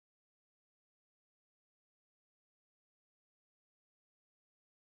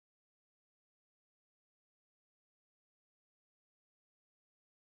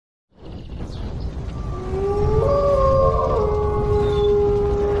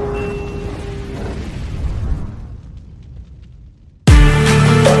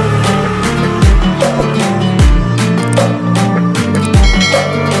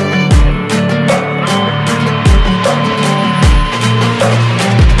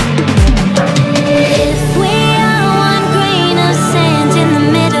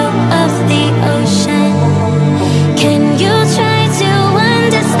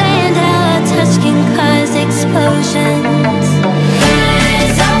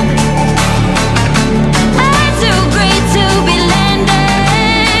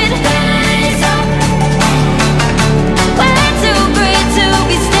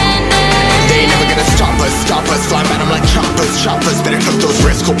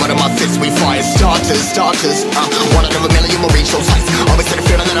but in my fist we fire starters. One out of a million will reach those heights. Always had a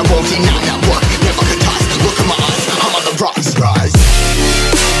feeling that I won't deny that work never could die. Look in my eyes, I'm on the rise.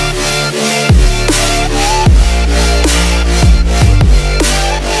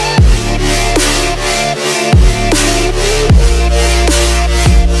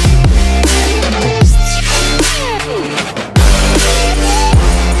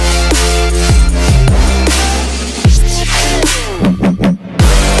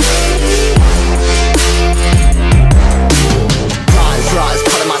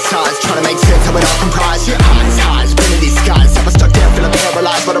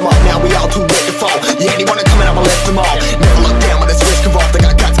 But I'm up now, we all too late to fall. Yeah, anyone coming up, I'll lift them all. Never look down when it's risk involved. I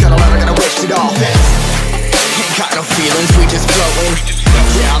got guts, gotta learn, I gotta wish it all. Ain't got no feelings, we just floating.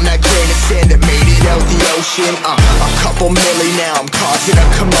 Yeah, I'm that grain of sand that made it out the ocean. A couple milli now, I'm causing a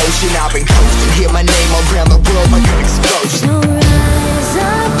commotion. I've been coasting, hear my name around the world like an explosion. So rise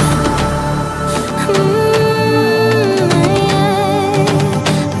up.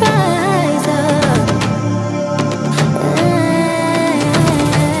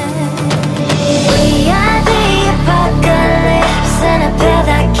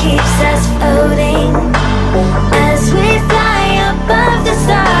 Keeps us floating as we fly above the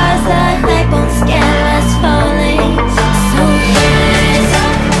stars. The light won't scare us falling. So rise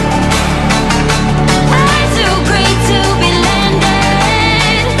up. I'm too great to be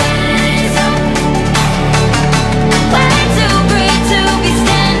landed. Rise up. We're too great to be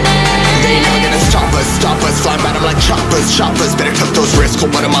standing. They never gonna stop us, flying by them like choppers. Better tuck those risks,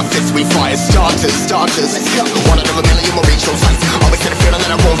 cold blood in my fists, we fire starters. Let's go. One out of a million will reach those heights. Always had a feeling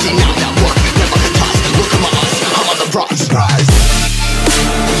that I won't deny that work never could die. Look in my eyes, I'm on the rise.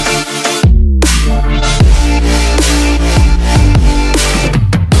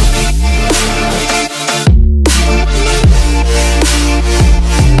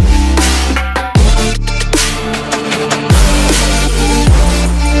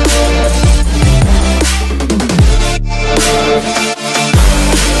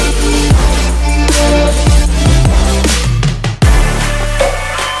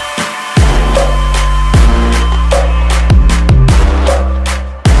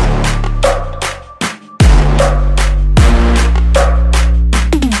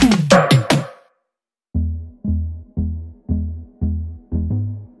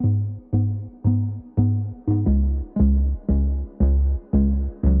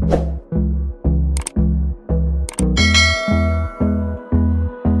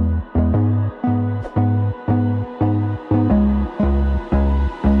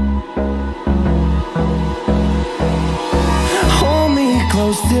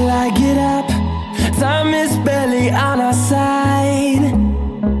 Till I get up, time is barely on our side.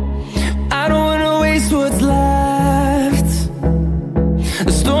 I don't wanna waste what's left.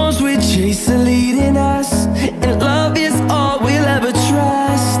 The storms we chase are leading us, and love is all we'll ever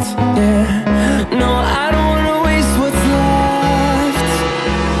trust. Yeah, no, I don't wanna waste what's left.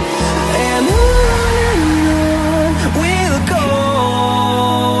 And on we'll go,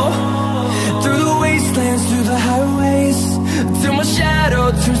 through the wastelands, through the highways, till my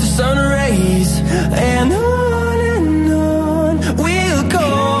shadow turns to sun rays. And on we'll go,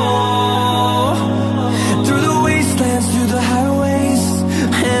 through the wastelands, through the highways.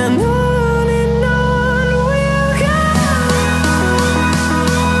 And on we'll go.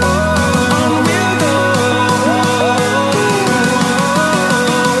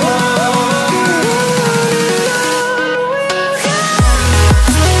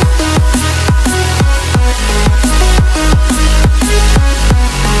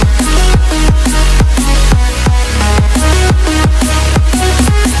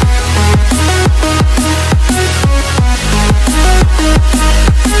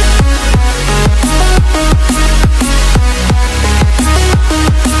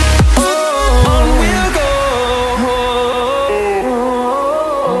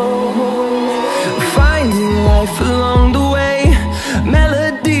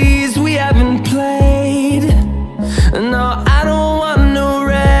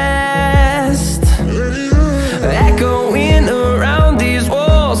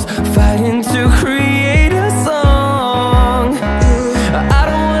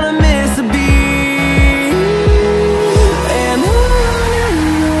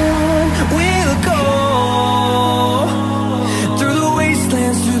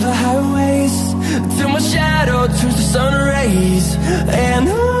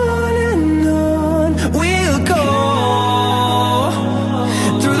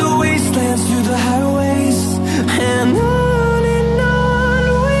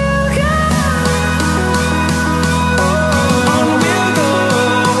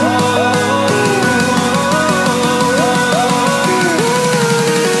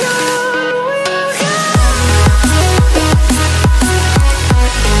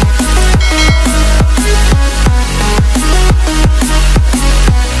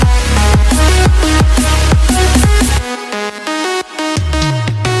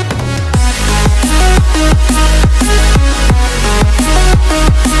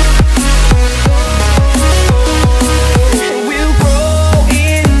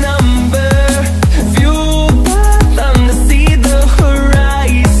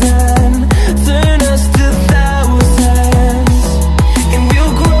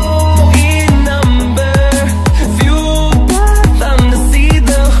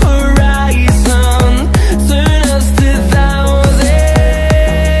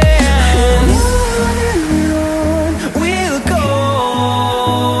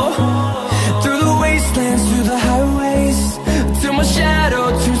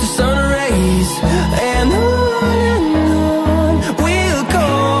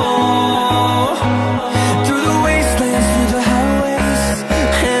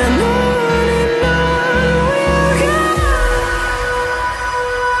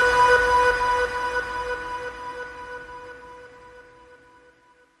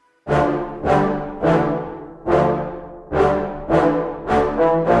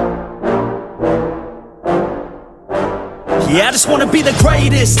 Yeah, I just wanna be the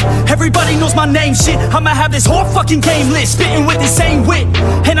greatest. Everybody knows my name, shit. I'ma have this whole fucking game list, spitting with the same wit,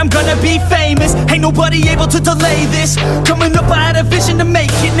 and I'm gonna be famous. Ain't nobody able to delay this. Coming up, I had a vision to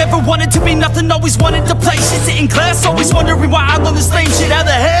make it. Never wanted to be nothing, always wanted to play shit. Sit in class, always wondering why I love this lame shit. How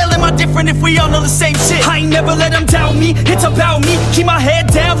the hell am I different if we all know the same shit? I ain't never let them doubt me, it's about me. Keep my head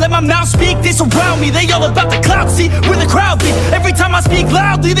down, let my mouth speak. This around me, they all about the clout, see where the crowd be. Every time I speak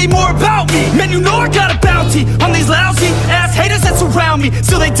loudly, they more about me. Man, you know I got a bounty on these lousy ass haters that surround me.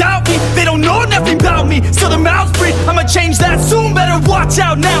 Still they doubt me, they don't know nothing about me. Still the mouth's free, I'ma change that soon. Better watch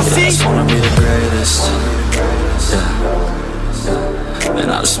out now, see? I just wanna be the greatest.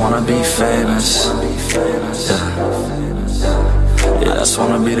 And I just wanna be famous. Yeah, I just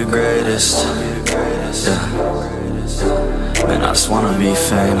wanna be the greatest. Man, I just wanna be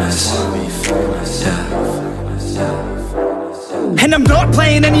famous. And I'm not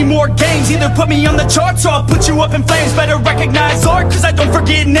playing any more games. Either put me on the charts or I'll put you up in flames. Better recognize art, cause I don't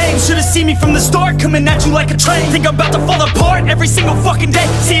forget names. Should've seen me from the start, coming at you like a train. Think I'm about to fall apart every single fucking day.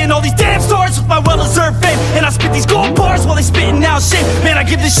 Seeing all these damn stars with my well-deserved fame. And I spit these gold bars while they spitting out shit. Man, I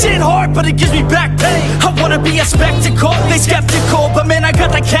give this shit hard, but it gives me back pain. I wanna be a spectacle, they skeptical, but man, I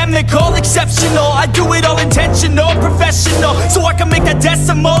got that chemical, exceptional. I do it all intentional, professional, so I can make that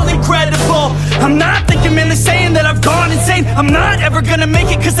decimal incredible. I'm not thinking, man, they're saying that I've gone insane. I'm not ever gonna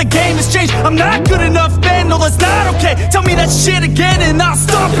make it cause the game has changed. I'm not good enough, man, no that's not okay. Tell me that shit again and I'll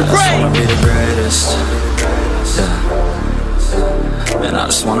stop your brain. I just wanna be the greatest. Man, I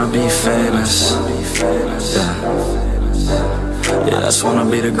just wanna be famous. Yeah, I just wanna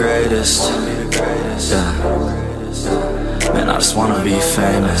be the greatest. Man, I just wanna be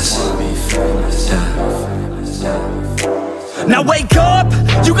famous. Now wake up,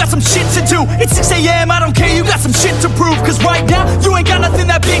 you got some shit to do. It's 6 AM, I don't care, you got some shit to prove. Cause right now, you ain't got nothing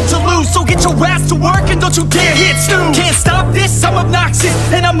that big to lose. So get your ass to work and don't you dare hit snooze. Can't stop this, I'm obnoxious,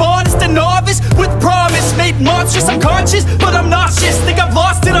 and I'm honest and novice. With promise, made monstrous, I'm conscious, but I'm nauseous. Think I've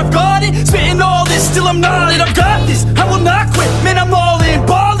lost it, I've got it. Spitting all this, still I'm not it, I've got this. I will not quit, man, I'm all in.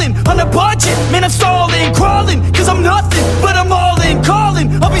 Ballin', on a budget, man, I'm stalling. Crawling, cause I'm nothing, but I'm all in.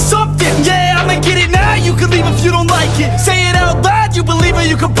 Calling, I'll be something, yeah, I'ma get it now. You can leave if you don't like it. Say it out loud, you believe it,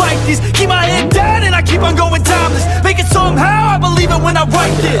 you can bite this. Keep my head down and I keep on going timeless. Make it somehow, I believe it when I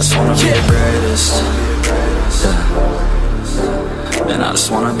write this. I just wanna be the greatest. And I just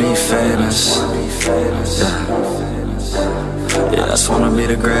wanna be famous. Yeah, I just wanna be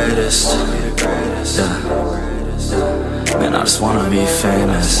the greatest. Man, I just wanna be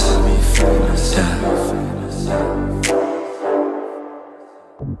famous.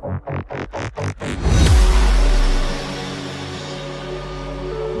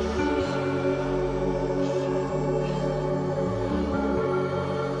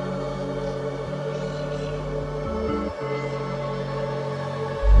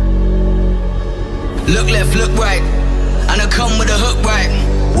 Look left, look right, and I come with a hook right.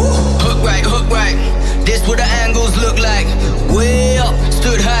 Hook right, hook right. This what the angles look like. Way up,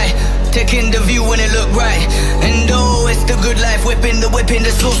 stood high, taking the view when it look right. And oh, it's the good life, whipping the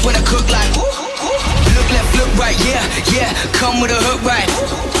sauce when I cook like. Look left, look right, yeah, yeah. Come with a hook right.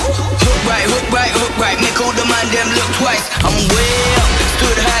 Hook right, hook right, hook right. Make all the man them look twice. I'm way up,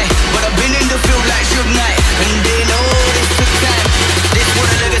 stood high, but I've been in the field like Suge Knight. And they know this took time. This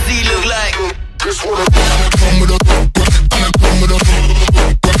what a legacy look like. This what I come with a and I come with a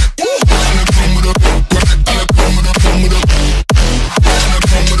and I come with a and I come with a come with a and I come with a and I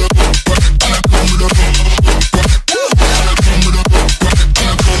come with a and I come with a and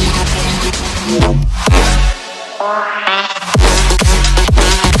I come with a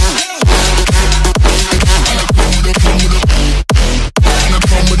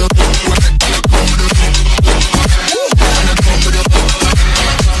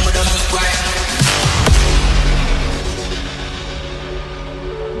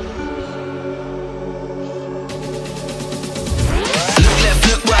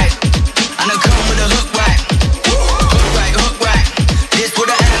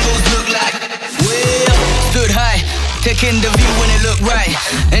taking the view when it look right.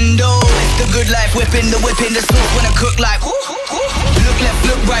 And oh, it's the good life, whipping the sauce when I cook like. Look left,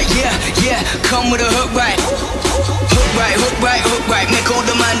 look right, yeah, yeah. Come with a hook right. Hook right, hook right, hook right. Make all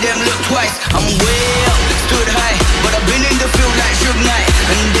the man them look twice. I'm way up, stood high, but I've been in the field like Suge Knight.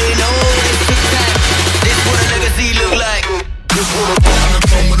 And they